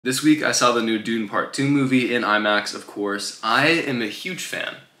This week I saw the new Dune Part 2 movie in IMAX, of course. I am a huge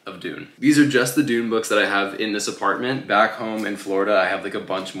fan of Dune. These are just the Dune books that I have in this apartment. Back home in Florida, I have like a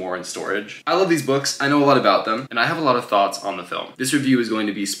bunch more in storage. I love these books, I know a lot about them, and I have a lot of thoughts on the film. This review is going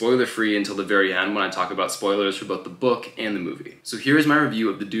to be spoiler-free until the very end when I talk about spoilers for both the book and the movie. So here is my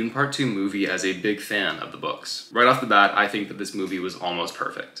review of the Dune Part 2 movie as a big fan of the books. Right off the bat, I think that this movie was almost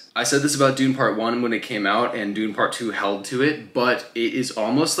perfect. I said this about Dune Part 1 when it came out, and Dune Part 2 held to it, but it is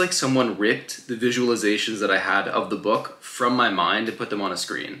almost like someone ripped the visualizations that I had of the book from my mind and put them on a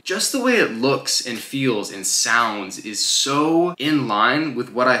screen. Just the way it looks and feels and sounds is so in line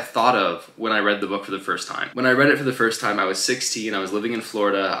with what I thought of when I read the book for the first time. When I read it for the first time, I was 16, I was living in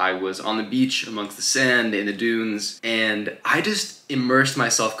Florida, I was on the beach amongst the sand in the dunes, and I just immersed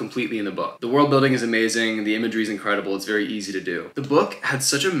myself completely in the book. The world building is amazing, the imagery is incredible, it's very easy to do. The book had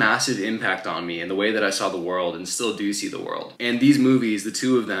such a massive impact on me in the way that I saw the world and still do see the world. And these movies, the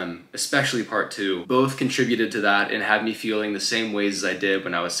two of them, especially Part 2, both contributed to that and had me feeling the same ways as I did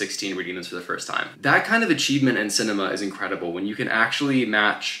when I was 16 reading this for the first time. That kind of achievement in cinema is incredible when you can actually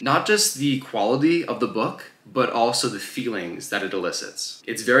match not just the quality of the book, but also the feelings that it elicits.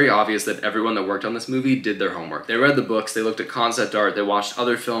 It's very obvious that everyone that worked on this movie did their homework. They read the books, they looked at concept art, they watched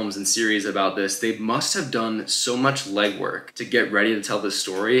other films and series about this. They must have done so much legwork to get ready to tell this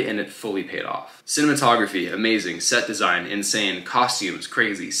story, and it fully paid off. Cinematography, amazing. Set design, insane. Costumes,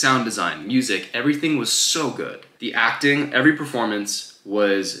 crazy. Sound design, music, everything was so good. The acting, every performance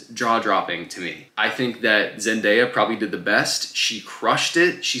was jaw-dropping to me. I think that Zendaya probably did the best. She crushed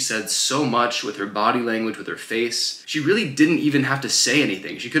it. She said so much with her body language, with her face. She really didn't even have to say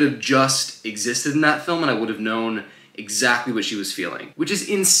anything. She could have just existed in that film and I would have known exactly what she was feeling, which is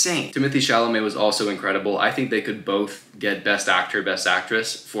insane. Timothée Chalamet was also incredible. I think they could both get Best Actor, Best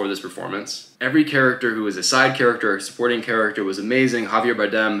Actress for this performance. Every character who was a side character or supporting character was amazing. Javier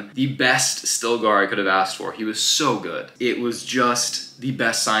Bardem, the best Stilgar I could have asked for. He was so good. It was just the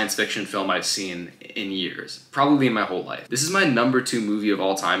best science fiction film I've seen in years, probably in my whole life. This is my #2 movie of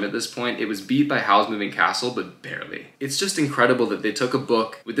all time at this point. It was beat by Howl's Moving Castle, but barely. It's just incredible that they took a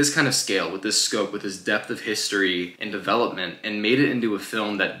book with this kind of scale, with this scope, with this depth of history and development, and made it into a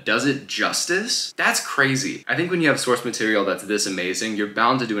film that does it justice. That's crazy. I think when you have source material that's this amazing, you're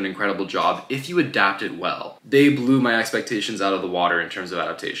bound to do an incredible job if you adapt it well. They blew my expectations out of the water in terms of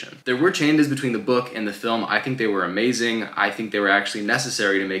adaptation. There were changes between the book and the film. I think they were amazing. I think they were actually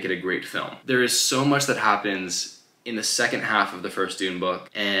necessary to make it a great film. There is so much that happens in the second half of the first Dune book,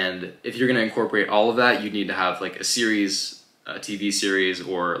 and if you're gonna incorporate all of that, you need to have like a series, a TV series,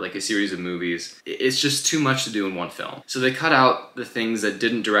 or like a series of movies. It's just too much to do in one film. So they cut out the things that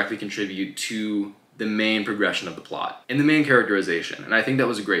didn't directly contribute to the main progression of the plot and the main characterization, and I think that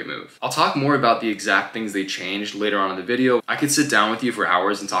was a great move. I'll talk more about the exact things they changed later on in the video. I could sit down with you for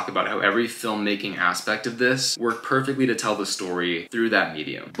hours and talk about how every filmmaking aspect of this worked perfectly to tell the story through that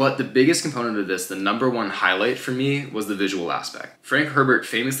medium. But the biggest component of this, the #1 highlight for me, was the visual aspect. Frank Herbert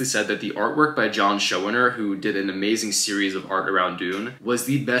famously said that the artwork by John Schoener, who did an amazing series of art around Dune, was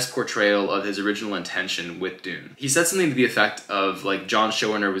the best portrayal of his original intention with Dune. He said something to the effect of like John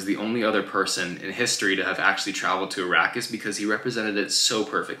Schoener was the only other person in history to have actually traveled to Arrakis because he represented it so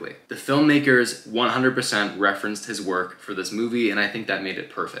perfectly. The filmmakers 100% referenced his work for this movie, and I think that made it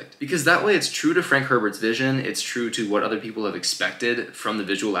perfect. Because that way it's true to Frank Herbert's vision, it's true to what other people have expected from the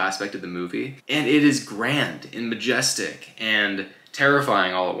visual aspect of the movie, and it is grand and majestic and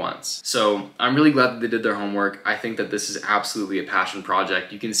terrifying all at once. So I'm really glad that they did their homework. I think that this is absolutely a passion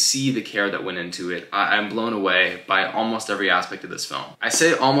project. You can see the care that went into it. I'm blown away by almost every aspect of this film. I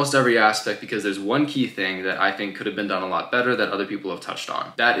say almost every aspect because there's one key thing that I think could have been done a lot better that other people have touched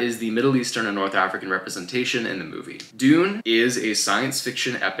on. That is the Middle Eastern and North African representation in the movie. Dune is a science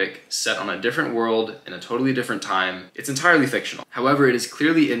fiction epic set on a different world in a totally different time. It's entirely fictional. However, it is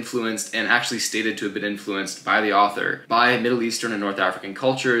clearly influenced and actually stated to have been influenced by the author by Middle Eastern and North African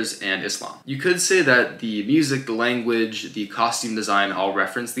cultures and Islam. You could say that the music, the language, the costume design all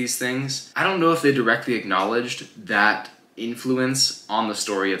reference these things. I don't know if they directly acknowledged that influence on the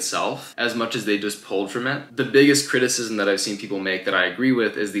story itself as much as they just pulled from it. The biggest criticism that I've seen people make that I agree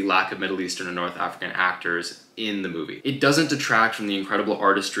with is the lack of Middle Eastern and North African actors in the movie. It doesn't detract from the incredible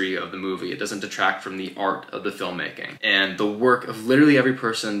artistry of the movie. It doesn't detract from the art of the filmmaking. And the work of literally every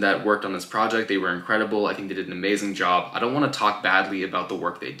person that worked on this project, they were incredible. I think they did an amazing job. I don't want to talk badly about the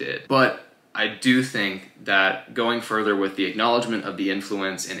work they did, but I do think that going further with the acknowledgement of the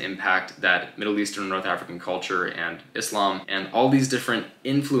influence and impact that Middle Eastern and North African culture and Islam and all these different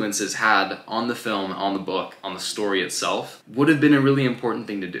influences had on the film, on the book, on the story itself, would have been a really important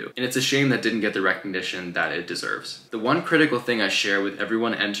thing to do. And it's a shame that didn't get the recognition that it deserves. The one critical thing I share with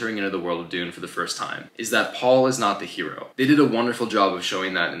everyone entering into the world of Dune for the first time is that Paul is not the hero. They did a wonderful job of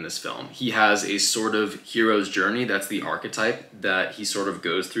showing that in this film. He has a sort of hero's journey. That's the archetype that he sort of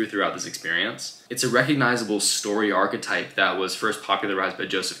goes throughout this experience. It's a recognizable story archetype that was first popularized by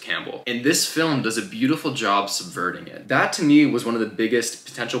Joseph Campbell. And this film does a beautiful job subverting it. That to me was one of the biggest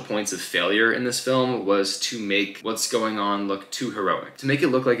potential points of failure in this film, was to make what's going on look too heroic. To make it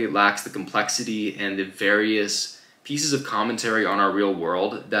look like it lacks the complexity and the various pieces of commentary on our real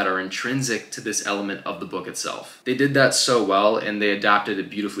world that are intrinsic to this element of the book itself. They did that so well, and they adapted it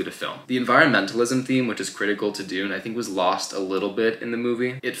beautifully to film. The environmentalism theme, which is critical to Dune, I think was lost a little bit in the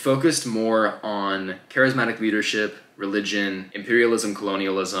movie. It focused more on charismatic leadership, religion, imperialism,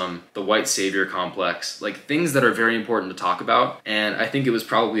 colonialism, the white savior complex, like things that are very important to talk about, and I think it was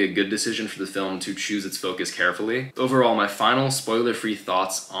probably a good decision for the film to choose its focus carefully. Overall, my final spoiler-free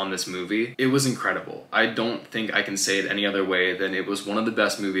thoughts on this movie, it was incredible. I don't think I can say it any other way than it was one of the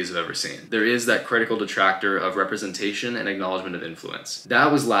best movies I've ever seen. There is that critical detractor of representation and acknowledgement of influence.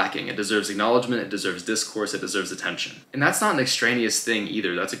 That was lacking. It deserves acknowledgement, it deserves discourse, it deserves attention. And that's not an extraneous thing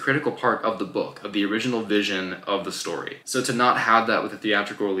either. That's a critical part of the book, of the original vision of the story. So to not have that with the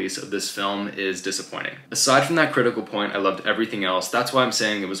theatrical release of this film is disappointing. Aside from that critical point, I loved everything else. That's why I'm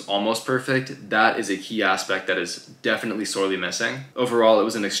saying it was almost perfect. That is a key aspect that is definitely sorely missing. Overall, it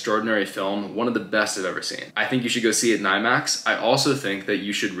was an extraordinary film, one of the best I've ever seen. I think you should go see it in IMAX. I also think that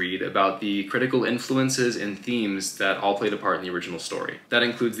you should read about the critical influences and themes that all played a part in the original story. That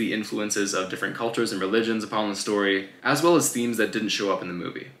includes the influences of different cultures and religions upon the story, as well as themes that didn't show up in the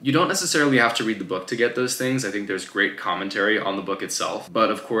movie. You don't necessarily have to read the book to get those things. I think there's great commentary on the book itself,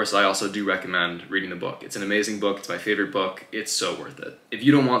 but of course I also do recommend reading the book. It's an amazing book, it's my favorite book, it's so worth it. If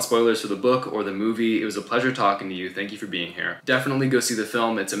you don't want spoilers for the book or the movie, it was a pleasure talking to you, thank you for being here. Definitely go see the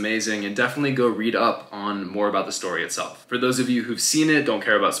film, it's amazing, and definitely go read up on more about the story itself. For those of you who've seen it, don't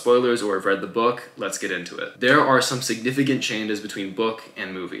care about spoilers, or have read the book, let's get into it. There are some significant changes between book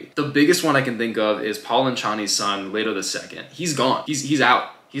and movie. The biggest one I can think of is Paul and Chani's son, Leto II. He's gone, he's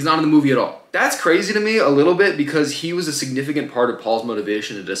out. He's not in the movie at all. That's crazy to me a little bit because he was a significant part of Paul's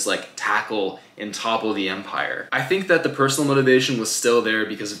motivation to just like tackle and topple the Empire. I think that the personal motivation was still there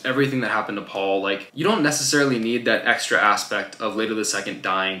because of everything that happened to Paul. Like, you don't necessarily need that extra aspect of Leto II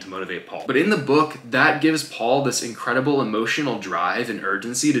dying to motivate Paul. But in the book, that gives Paul this incredible emotional drive and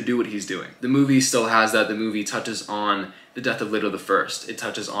urgency to do what he's doing. The movie still has that. The movie touches on the death of Leto I. It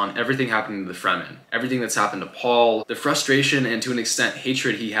touches on everything happening to the Fremen, everything that's happened to Paul, the frustration and to an extent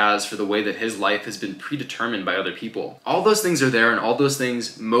hatred he has for the way that his life has been predetermined by other people. All those things are there and all those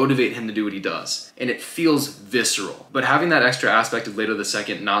things motivate him to do what he does. And it feels visceral. But having that extra aspect of Leto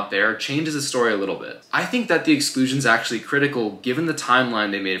II not there changes the story a little bit. I think that the exclusion's actually critical given the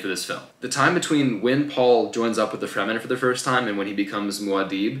timeline they made for this film. The time between when Paul joins up with the Fremen for the first time and when he becomes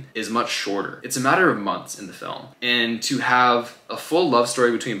Muad'Dib is much shorter. It's a matter of months in the film. And to have a full love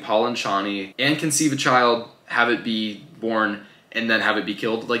story between Paul and Chani and conceive a child, have it be born, and then have it be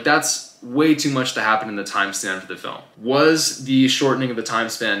killed, like that's way too much to happen in the time span for the film. Was the shortening of the time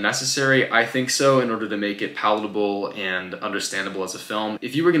span necessary? I think so, in order to make it palatable and understandable as a film.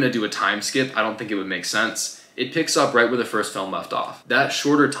 If you were gonna do a time skip, I don't think it would make sense. It picks up right where the first film left off. That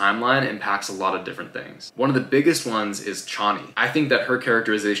shorter timeline impacts a lot of different things. One of the biggest ones is Chani. I think that her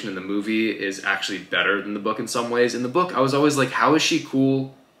characterization in the movie is actually better than the book in some ways. In the book, I was always like, how is she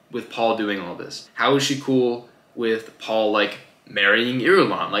cool with Paul doing all this? How is she cool with Paul, like, marrying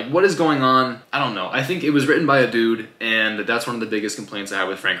Irulan? Like, what is going on? I don't know. I think it was written by a dude, and that's one of the biggest complaints I have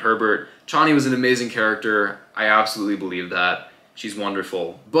with Frank Herbert. Chani was an amazing character. I absolutely believe that. She's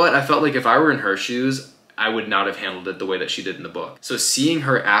wonderful. But I felt like if I were in her shoes, I would not have handled it the way that she did in the book. So seeing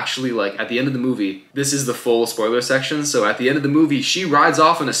her actually, like, at the end of the movie, this is the full spoiler section, so at the end of the movie, she rides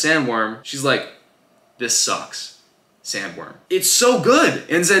off on a sandworm. She's like, this sucks. Sandworm. It's so good,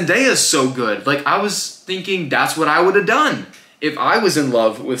 and Zendaya's so good. Like, I was thinking that's what I would have done if I was in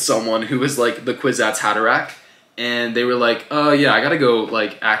love with someone who was like the Kwisatz Haderach, and they were like, oh yeah, I gotta go,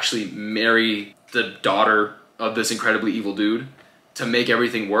 like, actually marry the daughter of this incredibly evil dude to make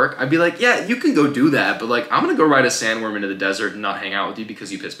everything work. I'd be like, yeah, you can go do that, but like, I'm gonna go ride a sandworm into the desert and not hang out with you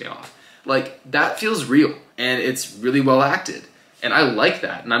because you pissed me off. Like, that feels real, and it's really well acted. And I like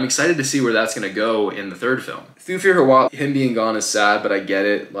that, and I'm excited to see where that's gonna go in the third film. Thufir Hawat, him being gone is sad, but I get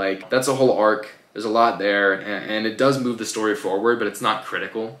it. Like, that's a whole arc There's a lot there, and it does move the story forward, but it's not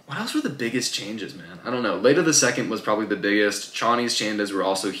critical. What else were the biggest changes, man? I don't know. Leto the Second was probably the biggest. Chani's changes were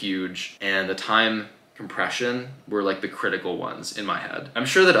also huge, and the time compression were like the critical ones in my head. I'm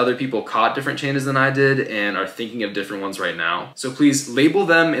sure that other people caught different changes than I did and are thinking of different ones right now. So please label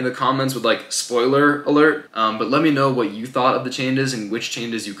them in the comments with like spoiler alert, but let me know what you thought of the changes and which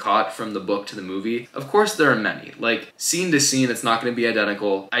changes you caught from the book to the movie. Of course there are many. Like scene to scene, it's not going to be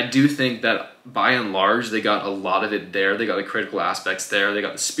identical. I do think that by and large, they got a lot of it there. They got the critical aspects there. They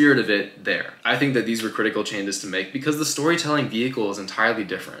got the spirit of it there. I think that these were critical changes to make because the storytelling vehicle is entirely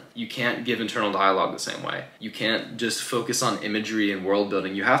different. You can't give internal dialogue the same way. You can't just focus on imagery and world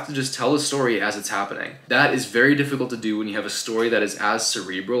building. You have to just tell the story as it's happening. That is very difficult to do when you have a story that is as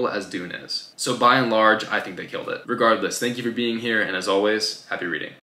cerebral as Dune is. So by and large, I think they killed it. Regardless, thank you for being here, and as always, happy reading.